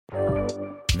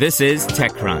This is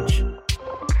TechCrunch.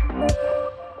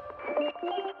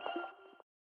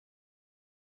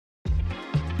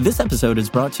 This episode is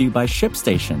brought to you by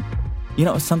ShipStation. You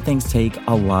know, some things take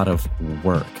a lot of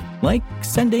work, like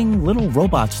sending little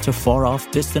robots to far-off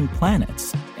distant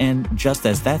planets. And just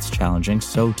as that's challenging,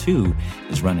 so too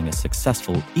is running a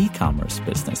successful e-commerce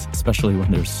business, especially when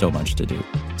there's so much to do.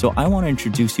 So I want to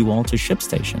introduce you all to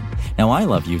ShipStation. Now, I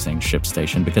love using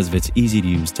ShipStation because of its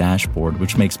easy-to-use dashboard,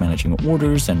 which makes managing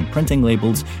orders and printing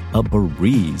labels a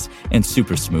breeze and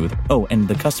super smooth. Oh, and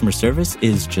the customer service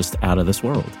is just out of this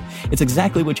world. It's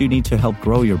exactly what you need to help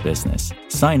grow your business.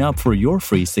 Sign up for your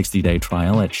free 60-day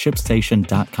trial at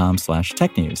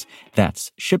shipstation.com/technews.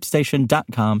 That's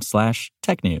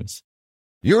shipstation.com/technews.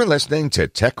 You're listening to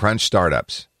TechCrunch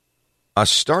Startups. A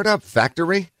startup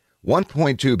factory?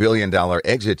 $1.2 billion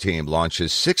exit team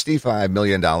launches $65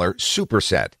 million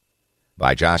superset.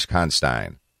 By Josh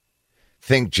Constein.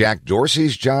 Think Jack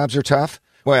Dorsey's jobs are tough?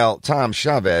 Well, Tom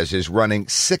Chavez is running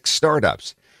 6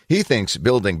 startups. He thinks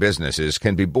building businesses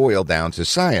can be boiled down to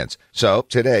science, so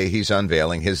today he's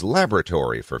unveiling his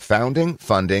laboratory for founding,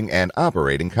 funding, and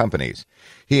operating companies.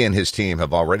 He and his team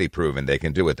have already proven they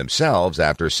can do it themselves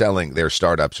after selling their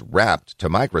startups Rapt to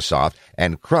Microsoft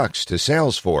and Krux to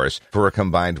Salesforce for a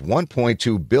combined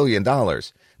 $1.2 billion.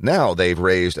 Now they've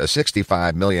raised a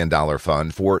 $65 million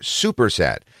fund for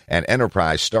Superset, an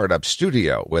enterprise startup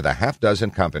studio with a half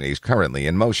dozen companies currently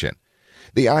in motion.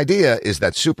 The idea is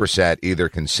that Superset either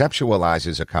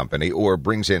conceptualizes a company or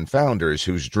brings in founders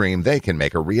whose dream they can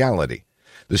make a reality.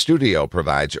 The studio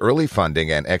provides early funding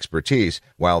and expertise,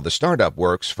 while the startup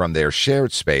works from their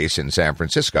shared space in San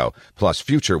Francisco, plus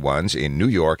future ones in New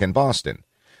York and Boston.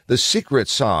 The secret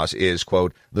sauce is,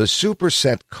 quote, the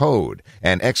Superset code,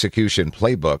 an execution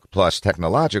playbook plus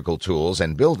technological tools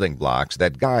and building blocks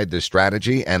that guide the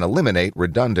strategy and eliminate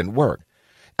redundant work.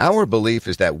 Our belief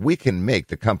is that we can make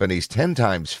the companies 10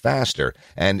 times faster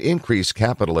and increase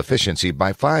capital efficiency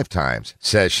by 5 times,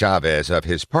 says Chavez of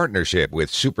his partnership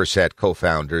with Superset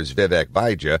co-founders Vivek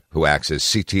Vaidya, who acts as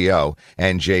CTO,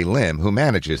 and Jay Lim, who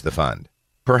manages the fund.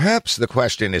 Perhaps the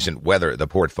question isn't whether the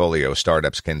portfolio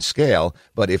startups can scale,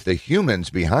 but if the humans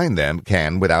behind them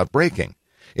can without breaking.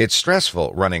 It's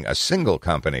stressful running a single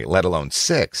company, let alone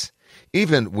 6.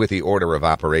 Even with the order of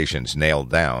operations nailed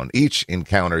down, each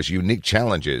encounters unique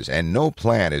challenges and no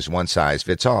plan is one size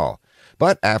fits all.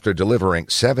 But after delivering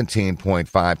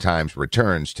 17.5 times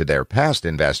returns to their past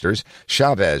investors,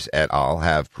 Chavez et al.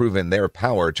 Have proven their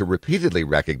power to repeatedly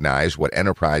recognize what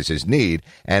enterprises need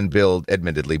and build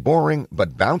admittedly boring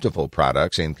but bountiful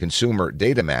products in consumer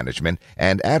data management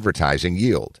and advertising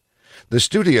yield. The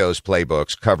studio's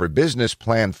playbooks cover business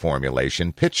plan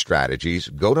formulation, pitch strategies,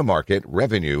 go-to-market,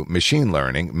 revenue, machine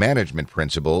learning, management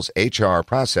principles, HR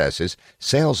processes,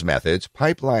 sales methods,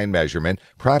 pipeline measurement,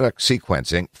 product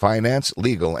sequencing, finance,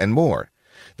 legal, and more.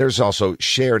 There's also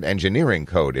shared engineering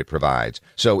code it provides,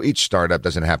 so each startup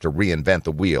doesn't have to reinvent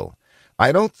the wheel.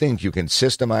 I don't think you can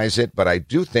systemize it, but I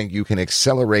do think you can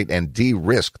accelerate and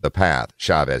de-risk the path,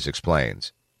 Chavez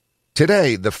explains.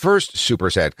 Today, the first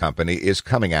Superset company is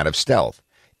coming out of stealth.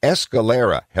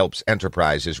 Escalera helps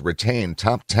enterprises retain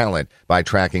top talent by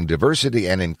tracking diversity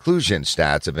and inclusion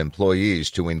stats of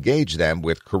employees to engage them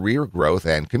with career growth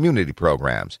and community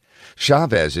programs.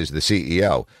 Chavez is the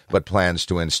CEO, but plans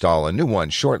to install a new one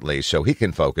shortly so he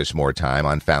can focus more time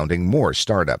on founding more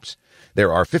startups.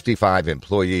 There are 55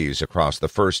 employees across the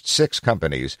first 6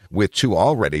 companies, with 2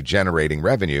 already generating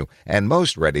revenue and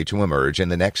most ready to emerge in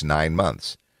the next 9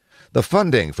 months. The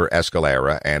funding for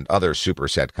Escalera and other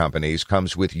Superset companies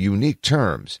comes with unique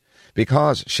terms.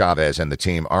 Because Chavez and the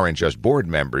team aren't just board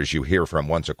members you hear from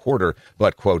once a quarter,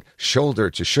 but, quote, shoulder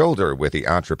to shoulder with the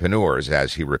entrepreneurs,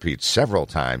 as he repeats several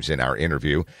times in our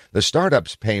interview, the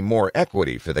startups pay more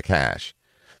equity for the cash.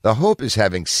 The hope is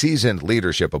having seasoned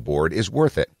leadership aboard is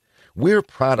worth it. We're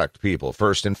product people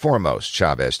first and foremost,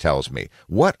 Chavez tells me.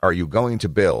 What are you going to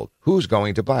build? Who's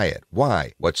going to buy it?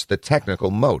 Why? What's the technical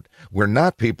moat? We're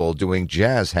not people doing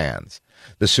jazz hands.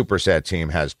 The Superset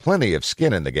team has plenty of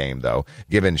skin in the game, though,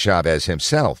 given Chavez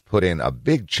himself put in a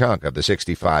big chunk of the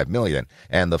 $65 million,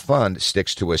 and the fund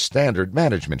sticks to a standard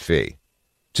management fee.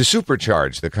 To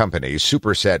supercharge the company,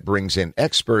 Superset brings in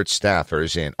expert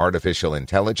staffers in artificial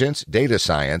intelligence, data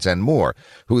science, and more,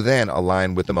 who then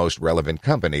align with the most relevant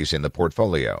companies in the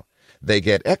portfolio. They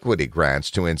get equity grants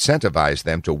to incentivize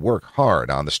them to work hard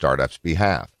on the startup's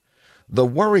behalf. The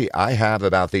worry I have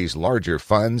about these larger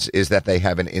funds is that they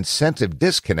have an incentive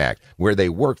disconnect where they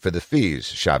work for the fees,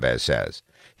 Chavez says.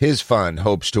 His fund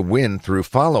hopes to win through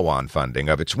follow-on funding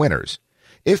of its winners.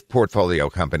 If portfolio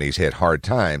companies hit hard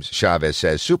times, Chavez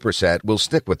says Superset will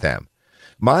stick with them.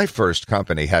 My first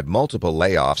company had multiple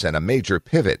layoffs and a major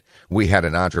pivot. We had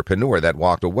an entrepreneur that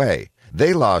walked away.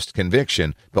 They lost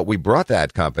conviction, but we brought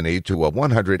that company to a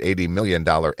 $180 million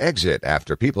exit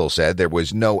after people said there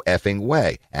was no effing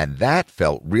way. And that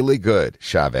felt really good,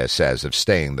 Chavez says of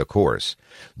staying the course.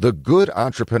 The good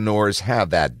entrepreneurs have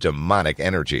that demonic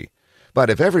energy. But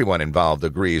if everyone involved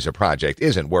agrees a project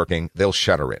isn't working, they'll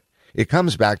shutter it. It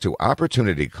comes back to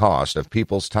opportunity cost of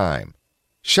people's time.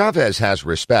 Chavez has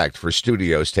respect for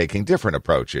studios taking different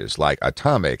approaches, like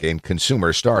Atomic in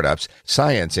consumer startups,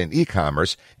 Science in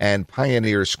e-commerce, and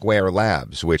Pioneer Square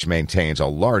Labs, which maintains a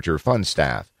larger fund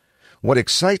staff. What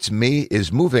excites me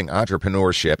is moving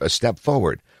entrepreneurship a step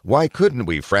forward. Why couldn't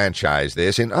we franchise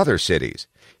this in other cities?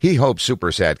 He hopes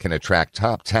Superset can attract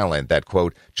top talent that,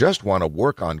 quote, just want to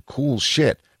work on cool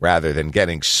shit rather than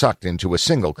getting sucked into a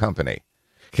single company.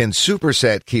 Can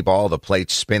Superset keep all the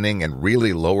plates spinning and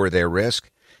really lower their risk?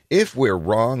 If we're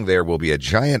wrong, there will be a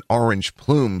giant orange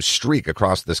plume streak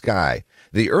across the sky.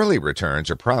 The early returns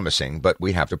are promising, but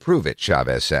we have to prove it,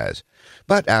 Chavez says.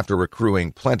 But after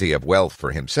accruing plenty of wealth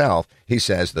for himself, he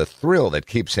says the thrill that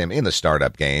keeps him in the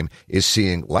startup game is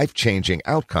seeing life-changing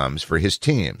outcomes for his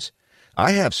teams.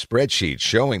 I have spreadsheets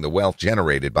showing the wealth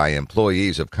generated by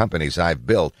employees of companies I've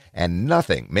built, and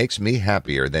nothing makes me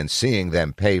happier than seeing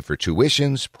them pay for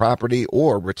tuitions, property,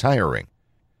 or retiring.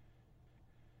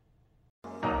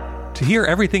 To hear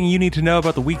everything you need to know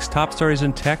about the week's top stories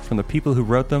in tech from the people who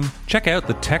wrote them, check out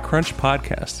the TechCrunch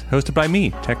podcast, hosted by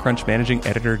me, TechCrunch managing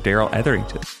editor Daryl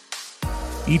Etherington.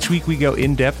 Each week we go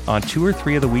in-depth on 2 or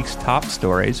 3 of the week's top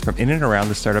stories from in and around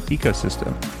the startup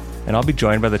ecosystem. And I'll be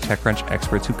joined by the TechCrunch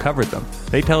experts who covered them.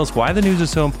 They tell us why the news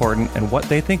is so important and what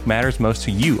they think matters most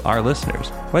to you, our listeners,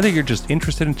 whether you're just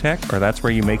interested in tech or that's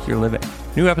where you make your living.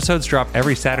 New episodes drop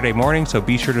every Saturday morning, so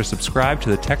be sure to subscribe to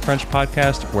the TechCrunch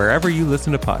podcast wherever you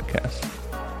listen to podcasts.